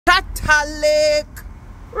Lake.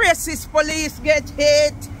 Racist police get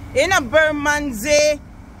hit in a Bermondsey,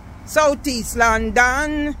 Southeast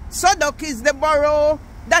London. Southwark is the borough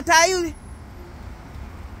that I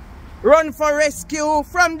run for rescue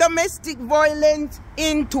from domestic violence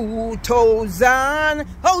in 2000.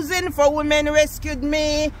 Housing for Women rescued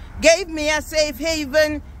me, gave me a safe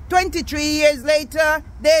haven. 23 years later,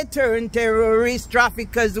 they turned terrorist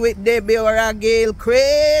traffickers with Deborah Gale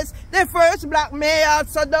craze. The first black mayor of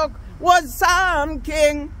Southwark was Sam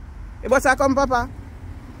King. It was a come, Papa.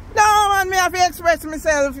 No, man, me have to express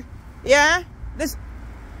myself. Yeah?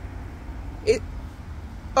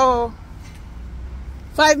 Oh.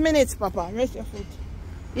 5 minutes, Papa. Rest your foot.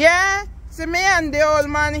 Yeah? See me and the old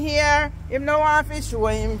man here. Him no want to show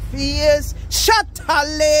him face. Shutter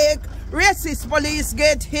Lake. Racist police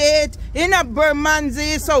get hit in a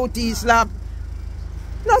Bermondsey, Southeast Lab.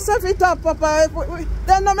 No stuff it up, Papa.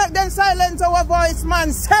 Then no make them silence our voice,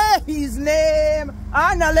 man. Say his name.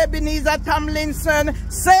 Anna Lebanese Tomlinson.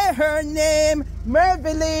 Say her name.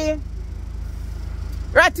 Mervily.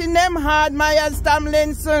 Rottingham Hard Myers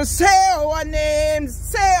Tomlinson. Say our names.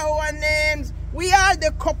 Say our names. We are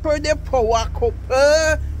the couple, the power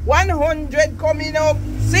couple. 100 coming up,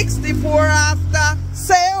 64 after.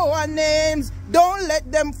 Say our names. Don't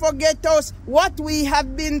let them forget us, what we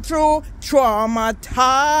have been through. Traumatized.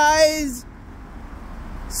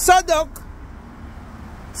 Southwark,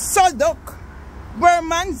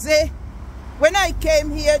 Bermondsey. When I came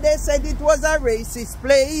here, they said it was a racist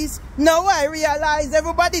place. Now I realize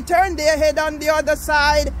everybody turned their head on the other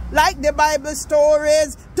side, like the Bible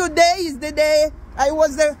stories. Today is the day. I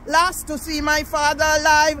was the last to see my father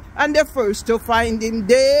alive and the first to find him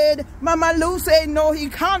dead. Mama Lou said, no, he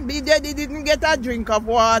can't be dead. He didn't get a drink of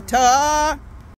water.